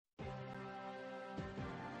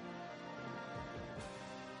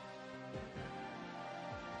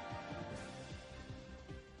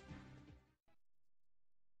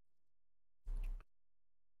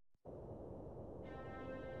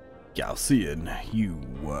Gaussian, you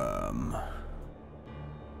worm.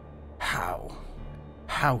 How?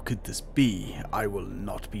 How could this be? I will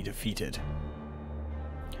not be defeated.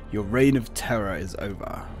 Your reign of terror is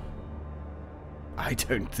over. I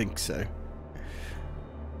don't think so.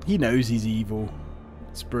 He knows he's evil.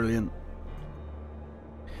 It's brilliant.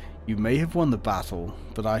 You may have won the battle,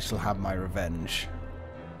 but I shall have my revenge.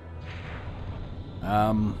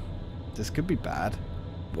 This could be bad.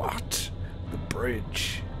 What? The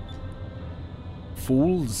bridge.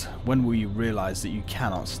 Fools, when will you realize that you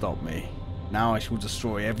cannot stop me? Now I shall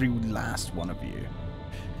destroy every last one of you.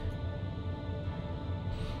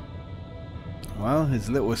 Well, his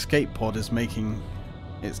little escape pod is making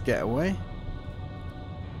its getaway.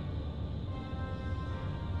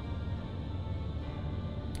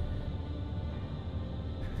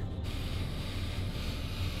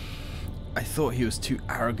 I thought he was too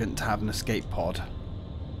arrogant to have an escape pod.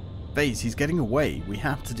 Vase, he's getting away. We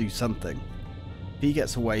have to do something. If he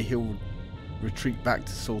gets away, he'll retreat back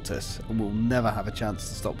to Saltis, and we'll never have a chance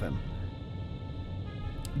to stop him.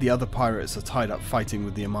 The other pirates are tied up fighting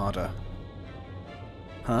with the Armada.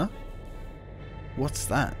 Huh? What's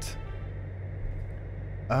that?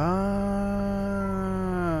 Ah.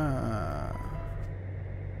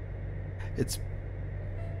 It's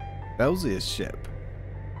Belzia's ship.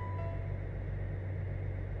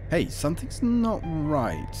 Hey, something's not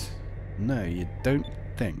right. No, you don't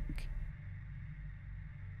think.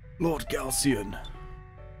 Lord Gaussian.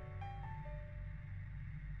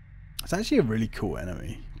 It's actually a really cool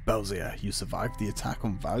enemy. Belzia, you survived the attack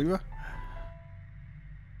on Valua?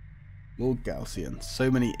 Lord Gaussian,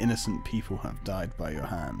 so many innocent people have died by your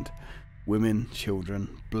hand. Women,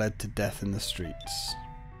 children, bled to death in the streets.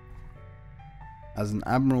 As an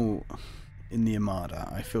admiral in the Armada,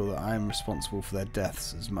 I feel that I am responsible for their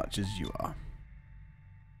deaths as much as you are.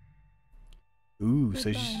 Ooh,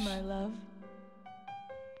 so she's... my love.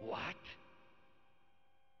 What?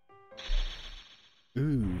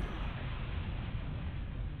 Ooh.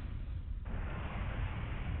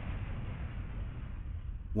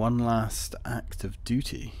 One last act of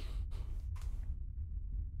duty.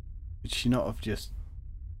 Would she not have just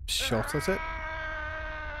shot at it?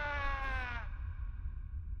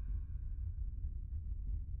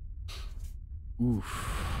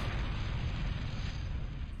 Oof.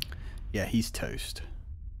 Yeah, he's toast.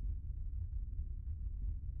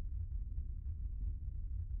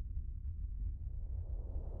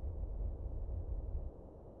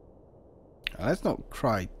 Let's not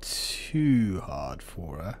cry too hard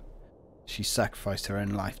for her. She sacrificed her own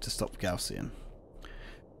life to stop Gaussian.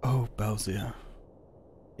 Oh, Belzia.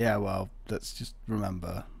 Yeah, well, let's just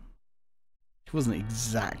remember. She wasn't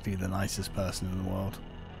exactly the nicest person in the world.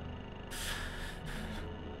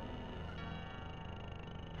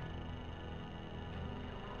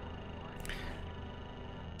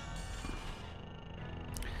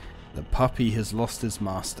 The puppy has lost his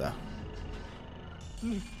master.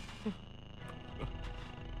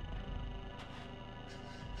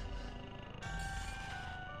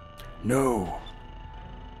 No.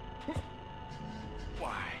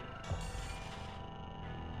 Why?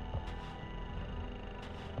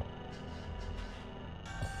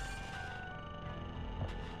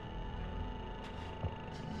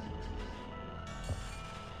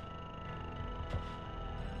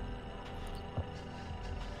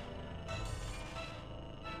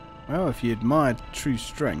 Well, if you admired true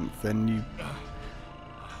strength, then you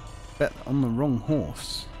bet on the wrong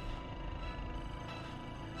horse.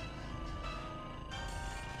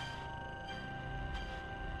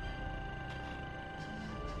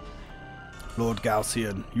 Lord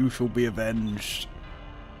Gaussian, you shall be avenged.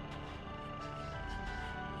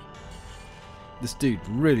 This dude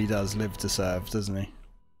really does live to serve, doesn't he?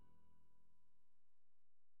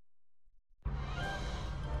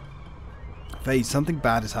 Vase, something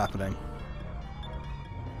bad is happening.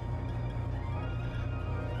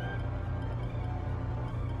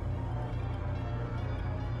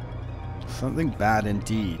 Something bad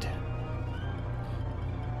indeed.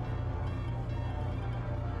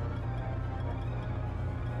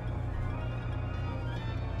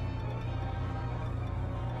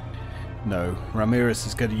 No, Ramirez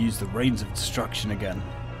is going to use the Reigns of Destruction again.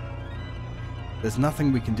 There's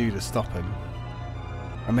nothing we can do to stop him.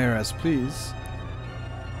 Ramirez, please.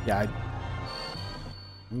 Yeah,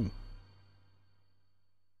 Ooh.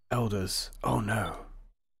 Elders. Oh no.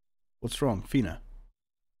 What's wrong, Fina?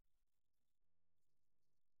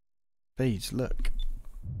 Phage, look.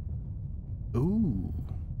 Ooh.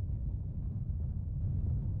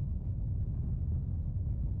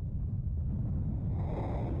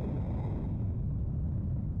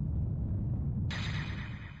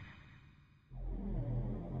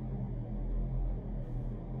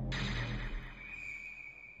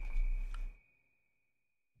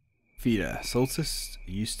 Fina, Solstice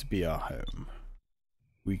used to be our home.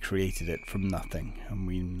 We created it from nothing,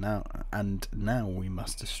 and now we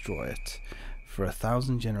must destroy it. For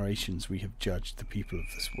 1,000 generations we have judged the people of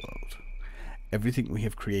this world. Everything we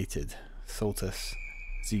have created, Solstice,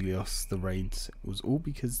 Zelios, the Rains, was all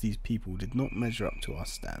because these people did not measure up to our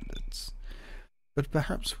standards. But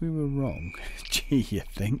perhaps we were wrong. Gee, you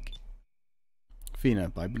think? Fina,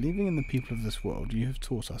 by believing in the people of this world, you have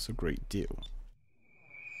taught us a great deal.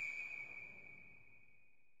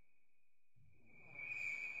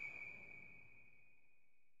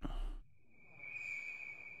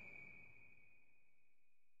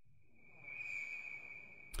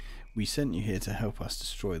 We sent you here to help us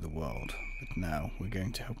destroy the world, but now we're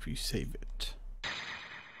going to help you save it.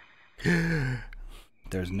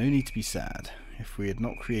 There is no need to be sad. If we had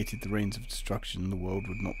not created the Rains of Destruction, the world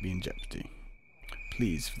would not be in jeopardy.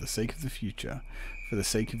 Please, for the sake of the future, for the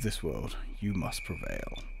sake of this world, you must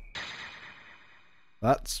prevail.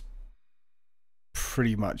 That's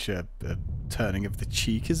pretty much a turning of the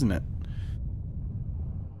cheek, isn't it?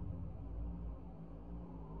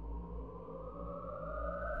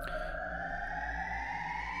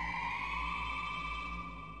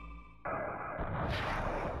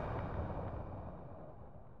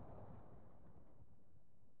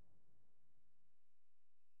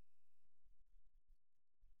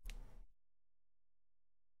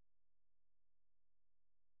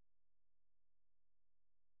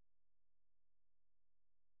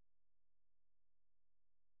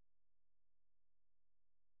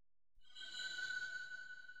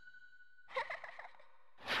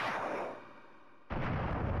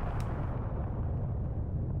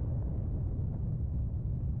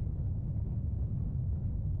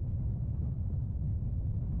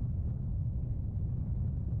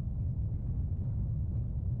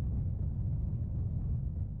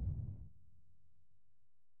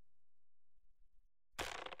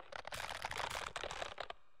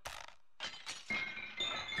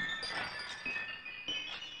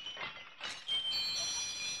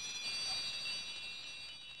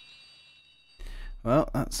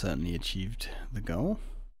 Well, that certainly achieved the goal.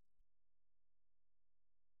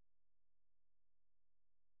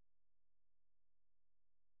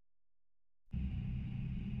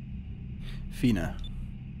 Fina.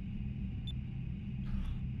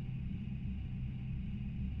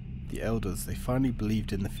 The elders, they finally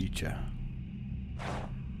believed in the future.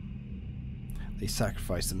 They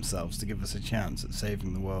sacrificed themselves to give us a chance at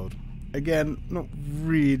saving the world. Again, not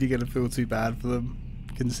really going to feel too bad for them,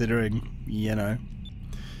 considering, you know.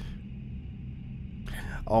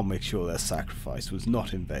 I'll make sure their sacrifice was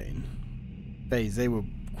not in vain. They were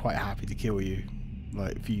quite happy to kill you,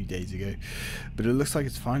 like a few days ago, but it looks like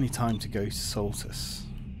it's finally time to go to Solstice.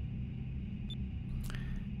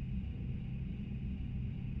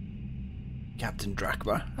 Captain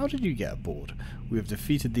Drachma, how did you get aboard? We have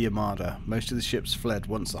defeated the Armada. Most of the ships fled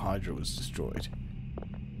once the Hydra was destroyed.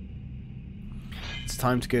 It's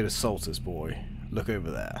time to go to Solstice, boy. Look over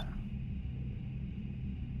there.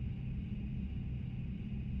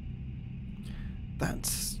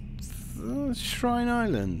 That's Shrine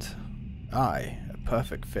Island. Aye, a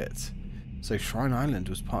perfect fit. So Shrine Island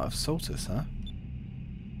was part of Solstice, huh?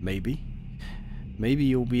 Maybe. Maybe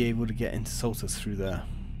you'll be able to get into Solstice through there.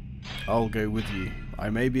 I'll go with you.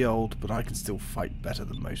 I may be old, but I can still fight better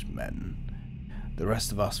than most men. The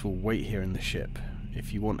rest of us will wait here in the ship.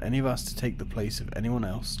 If you want any of us to take the place of anyone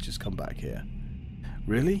else, just come back here.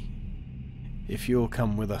 Really? If you'll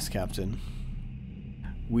come with us, Captain,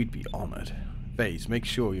 we'd be honoured. Vase, make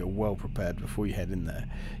sure you're well prepared before you head in there.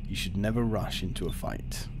 You should never rush into a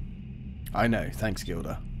fight. I know, thanks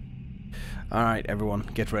Gilda. Alright everyone,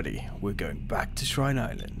 get ready. We're going back to Shrine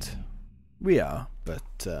Island. We are, but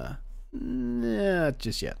not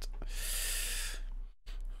just yet.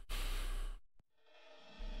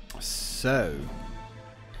 So,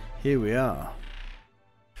 here we are.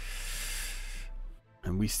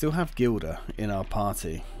 And we still have Gilda in our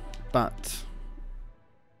party, but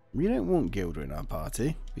we don't want Gilda in our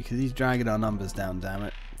party because he's dragging our numbers down, damn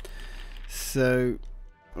it. So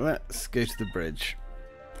let's go to the bridge.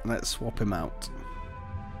 Let's swap him out.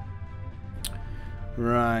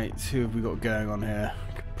 Right, who have we got going on here?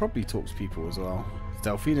 Could probably talk to people as well.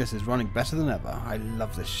 Delphinus is running better than ever. I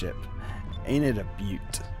love this ship. Ain't it a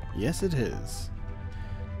beaut? Yes it is.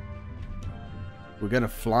 We're going to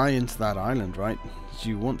fly into that island, right? Do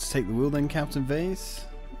you want to take the wheel then, Captain Vase?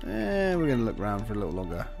 We're going to look around for a little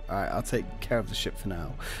longer. Alright, I'll take care of the ship for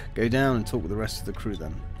now. Go down and talk with the rest of the crew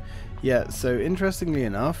then. Yeah, so interestingly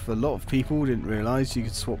enough, a lot of people didn't realise you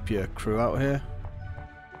could swap your crew out here.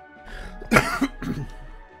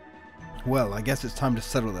 Well, I guess it's time to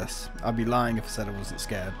settle this. I'd be lying if I said I wasn't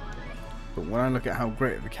scared. But when I look at how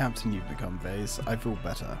great of a captain you've become, Vase, I feel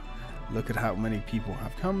better. Look at how many people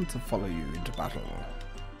have come to follow you into battle.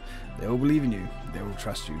 They all believe in you. They all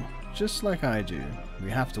trust you. Just like I do.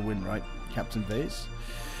 We have to win, right, Captain Vase?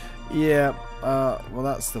 Yeah, well,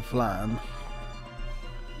 that's the plan.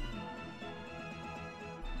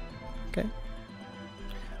 Okay.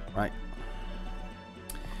 Right.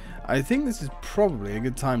 I think this is probably a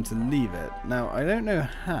good time to leave it. Now, I don't know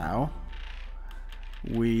how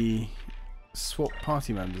we swap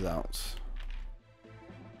party members out.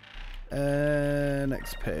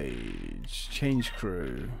 Next page. Change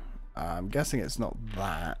crew. I'm guessing it's not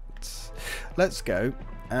that. Let's go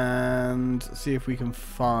and see if we can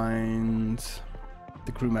find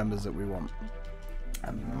the crew members that we want.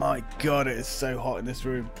 And my god, it is so hot in this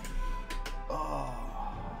room. Oh,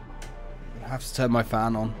 I have to turn my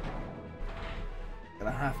fan on.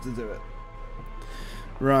 Gonna have to do it.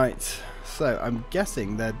 Right, so I'm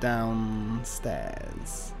guessing they're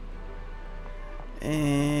downstairs.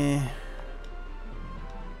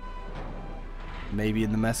 Maybe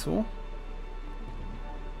in the mess hall?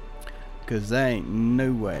 Because there ain't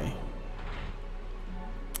no way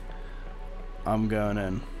I'm going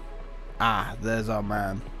in. Ah, there's our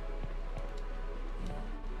man.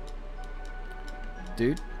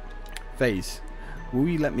 Dude, FaZe, will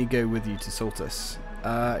you let me go with you to Saltus?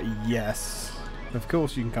 Yes. Of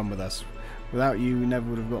course you can come with us. Without you, we never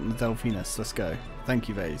would have gotten the Delphinus. Let's go. Thank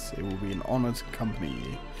you, FaZe. It will be an honor to accompany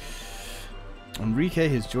you. Enrique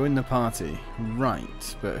has joined the party.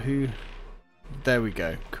 Right, but who... There we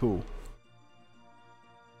go. Cool.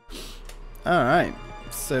 Alright,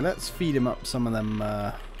 so let's feed him up some of them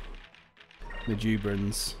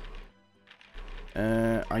Majubrans.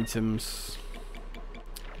 Items.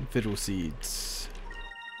 Fiddle seeds.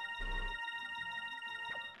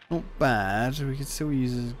 Not bad. We could still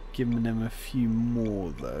use giving them a few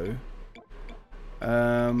more though.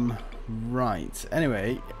 Right.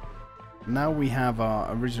 Anyway, now we have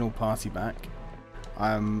our original party back.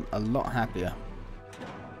 I'm a lot happier.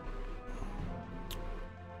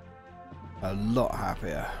 A lot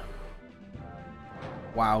happier.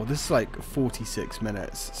 Wow, this is like 46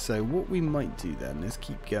 minutes. So what we might do then is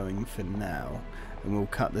keep going for now, and we'll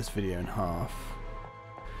cut this video in half.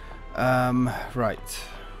 Right.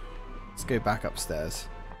 Let's go back upstairs,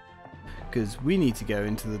 because we need to go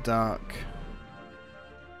into the dark.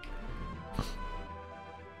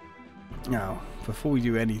 Now, before we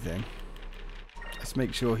do anything, let's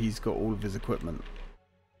make sure he's got all of his equipment.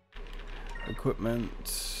 Equipment,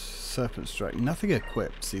 Serpent Strike, nothing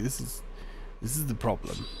equipped. See, this is the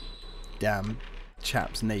problem. Damn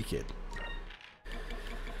chap's naked.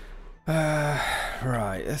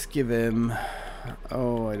 Right, let's give him,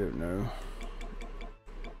 oh, I don't know.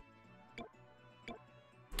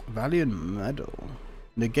 Valiant Medal.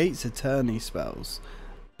 Negates attorney spells.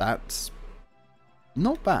 That's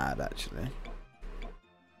not bad, actually.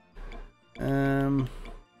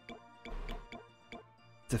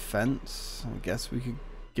 Defense. I guess we could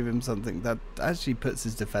give him something that actually puts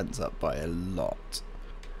his defense up by a lot.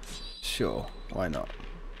 Sure, why not?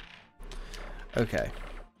 Okay.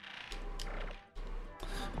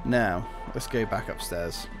 Now, let's go back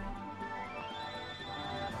upstairs.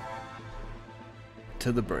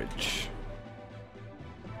 To the bridge.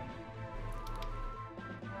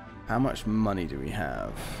 How much money do we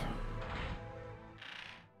have?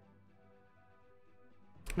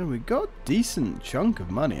 Oh, we got a decent chunk of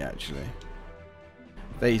money actually.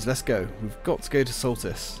 FaZe, let's go. We've got to go to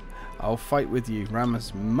Saltus. I'll fight with you.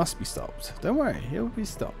 Rammus must be stopped. Don't worry, he'll be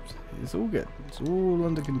stopped. It's all good. It's all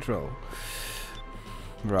under control.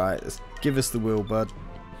 Right, let's give us the wheel, bud.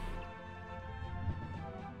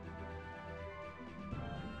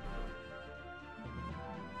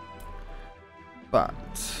 But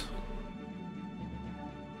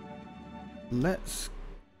let's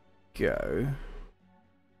go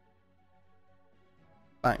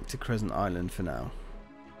back to Crescent Island for now.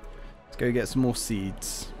 Let's go get some more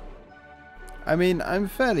seeds. I mean, I'm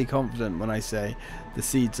fairly confident when I say the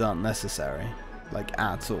seeds aren't necessary, like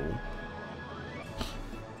at all.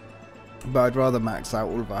 But I'd rather max out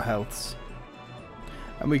all of our healths.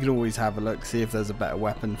 And we can always have a look, see if there's a better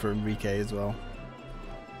weapon for Enrique as well.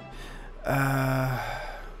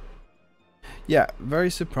 Yeah,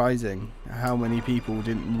 very surprising how many people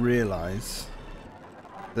didn't realise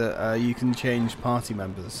that you can change party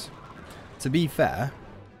members. To be fair,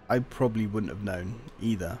 I probably wouldn't have known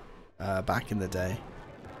either back in the day.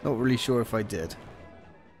 Not really sure if I did.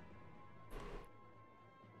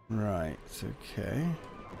 Right, okay.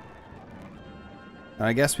 And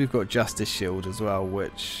I guess we've got Justice Shield as well,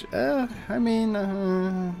 which, I mean,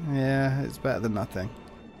 yeah, it's better than nothing.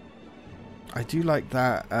 I do like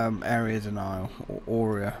that area denial, or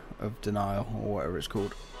aura of denial, or whatever it's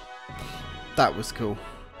called. That was cool.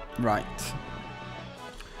 Right.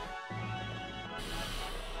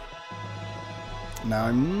 Now,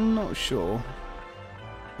 I'm not sure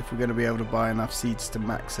if we're going to be able to buy enough seeds to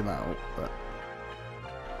max him out, but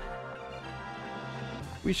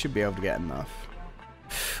we should be able to get enough.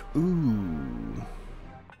 Ooh.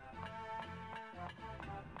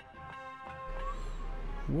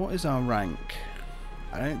 What is our rank?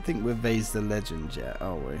 I don't think we're Vase the Legend yet,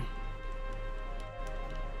 are we?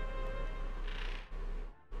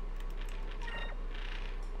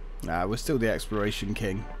 Nah, we're still the Exploration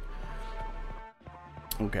King.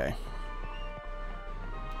 Okay.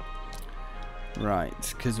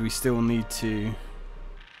 Right, because we still need to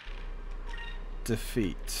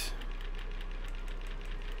defeat.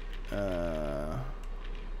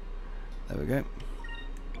 There we go.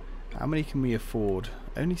 How many can we afford?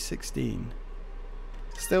 Only 16.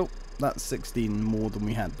 Still, that's 16 more than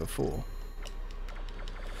we had before.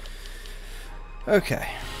 Okay.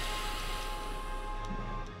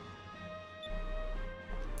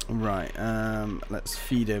 Right, let's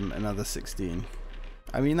feed him another 16.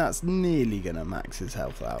 I mean, that's nearly gonna max his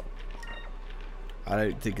health out. I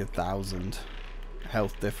don't think 1,000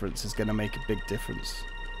 health difference is gonna make a big difference.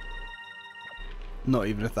 Not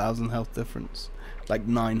even 1,000 health difference. Like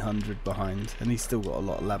 900 behind, and he's still got a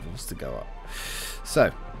lot of levels to go up.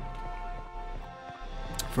 So,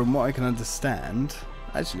 from what I can understand,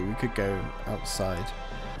 actually we could go outside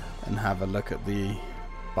and have a look at the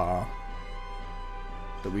bar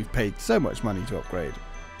that we've paid so much money to upgrade.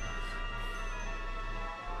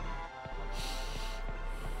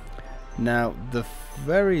 Now, the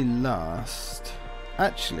very last...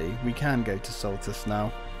 Actually, we can go to Solstice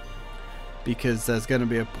now, because there's going to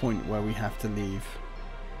be a point where we have to leave.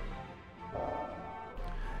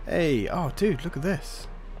 Hey, oh dude, look at this.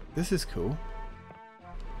 This is cool.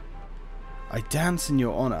 I dance in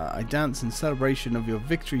your honor. I dance in celebration of your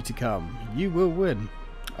victory to come. You will win.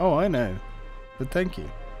 Oh, I know. But thank you.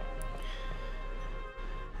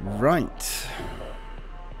 Right.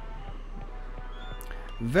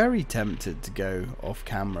 Very tempted to go off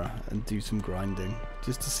camera and do some grinding,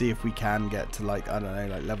 just to see if we can get to, like, I don't know,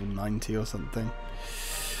 like level 90 or something.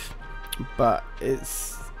 But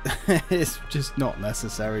it's it's just not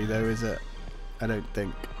necessary though, is it? I don't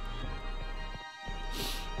think.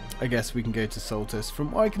 I guess we can go to Solstice.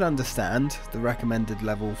 From what I can understand, the recommended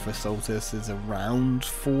level for Solstice is around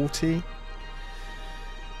 40.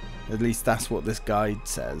 At least that's what this guide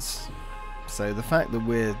says. So the fact that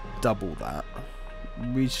we're double that,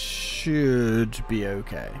 we should be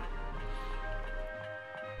okay.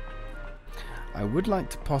 I would like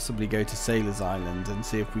to possibly go to Sailor's Island and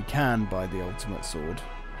see if we can buy the ultimate sword.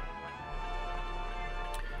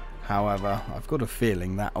 However, I've got a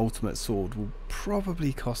feeling that ultimate sword will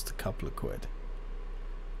probably cost a couple of quid.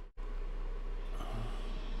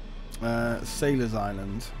 Sailor's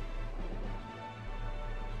Island,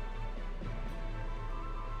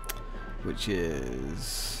 which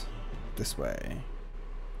is this way.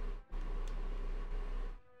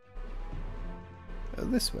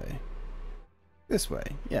 This way. This way,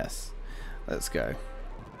 yes. Let's go.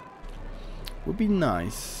 Would be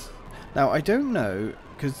nice. Now, I don't know,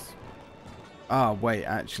 because... Ah, wait,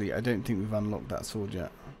 actually, I don't think we've unlocked that sword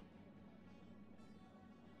yet.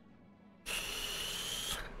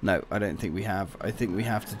 No, I don't think we have. I think we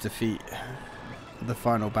have to defeat the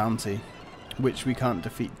final bounty, which we can't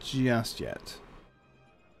defeat just yet.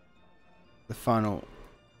 The final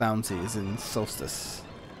bounty is in Solstice.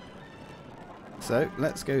 So,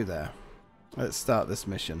 let's go there. Let's start this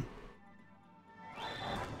mission.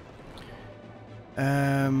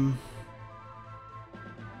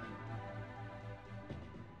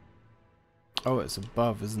 Oh, it's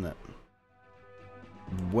above, isn't it?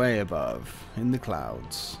 Way above, in the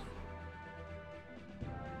clouds.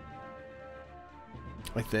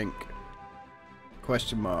 I think.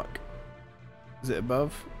 Question mark. Is it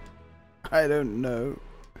above? I don't know.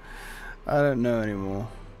 I don't know anymore.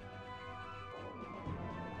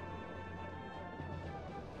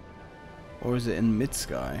 Or is it in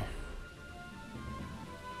mid-sky?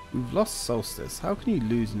 We've lost Solstice. How can you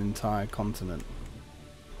lose an entire continent?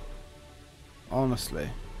 Honestly.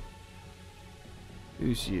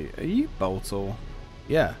 Who's you? Are you Boltor?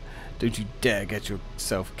 Yeah. Don't you dare get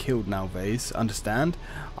yourself killed now, Vase. Understand?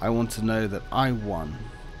 I want to know that I won.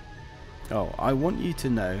 Oh, I want you to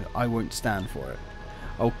know I won't stand for it.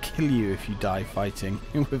 I'll kill you if you die fighting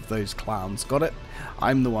with those clowns. Got it?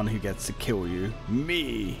 I'm the one who gets to kill you.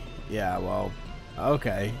 Me! Yeah, well,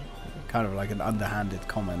 okay. Kind of like an underhanded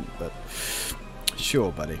comment, but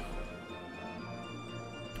sure, buddy.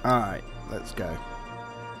 Alright, let's go.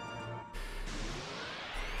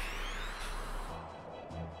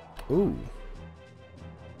 Ooh.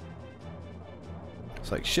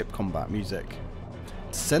 It's like ship combat music.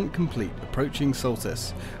 Descent complete. Approaching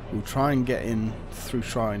Solstice. We'll try and get in through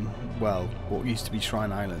Shrine, well, what used to be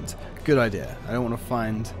Shrine Island. Good idea. I don't want to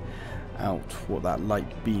find out what that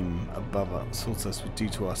light beam above Solstice would do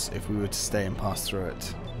to us if we were to stay and pass through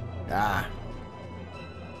it. Ah.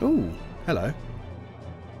 Ooh, hello.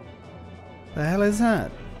 The hell is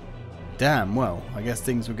that? Damn, well, I guess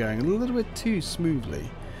things were going a little bit too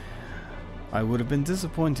smoothly. I would have been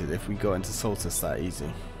disappointed if we got into Solstice that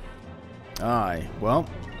easy. Aye, well,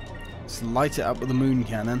 let's light it up with the moon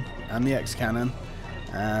cannon and the X cannon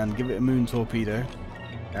and give it a moon torpedo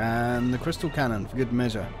and the crystal cannon for good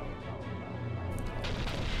measure.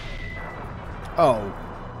 Oh,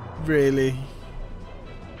 really?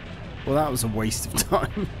 Well, that was a waste of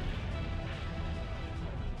time.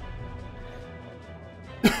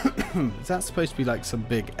 Is that supposed to be like some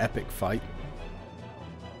big epic fight?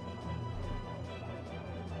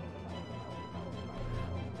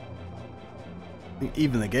 I think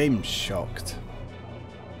even the game's shocked.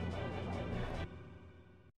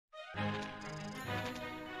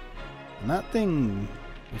 And that thing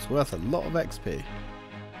was worth a lot of XP.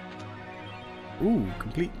 Ooh,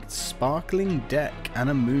 complete sparkling deck and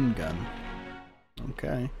a moon gun.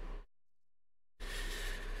 Okay.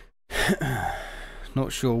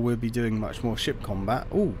 Not sure we'll be doing much more ship combat.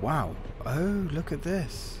 Oh, wow. Oh, look at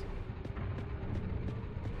this.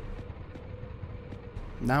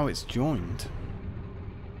 Now it's joined.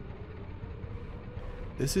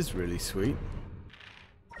 This is really sweet.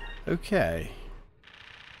 Okay.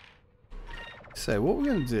 So what we're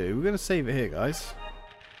going to do, we're going to save it here, guys.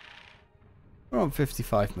 We're on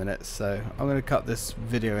 55 minutes, so I'm going to cut this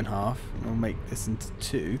video in half. We'll make this into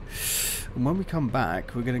 2. And when we come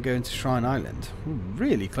back, we're going to go into Shrine Island. We're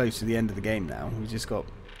really close to the end of the game now. We've just got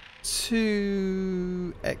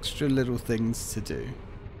 2 extra little things to do.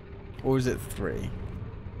 Or is it 3?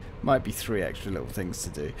 Might be 3 extra little things to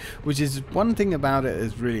do. Which is one thing about it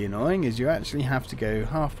is really annoying, is you actually have to go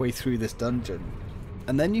halfway through this dungeon.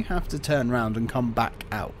 And then you have to turn around and come back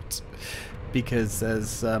out. Because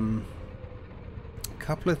there's a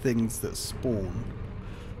couple of things that spawn.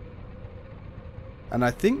 And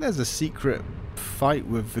I think there's a secret fight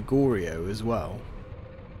with Vigorio as well.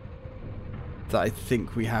 That I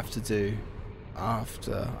think we have to do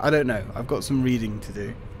after. I don't know. I've got some reading to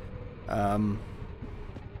do.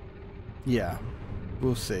 Yeah,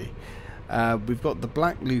 we'll see. We've got the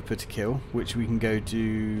Black Looper to kill, which we can go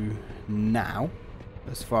do now,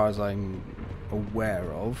 as far as I'm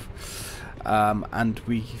aware of. And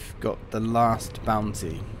we've got the last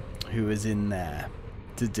bounty, who is in there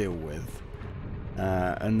to deal with.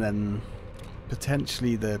 And then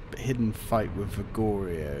potentially the hidden fight with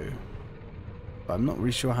Vigorio. But I'm not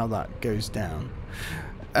really sure how that goes down.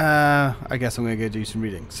 I guess I'm going to go do some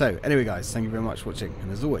reading. So, anyway guys, thank you very much for watching,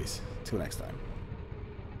 and as always, till next time.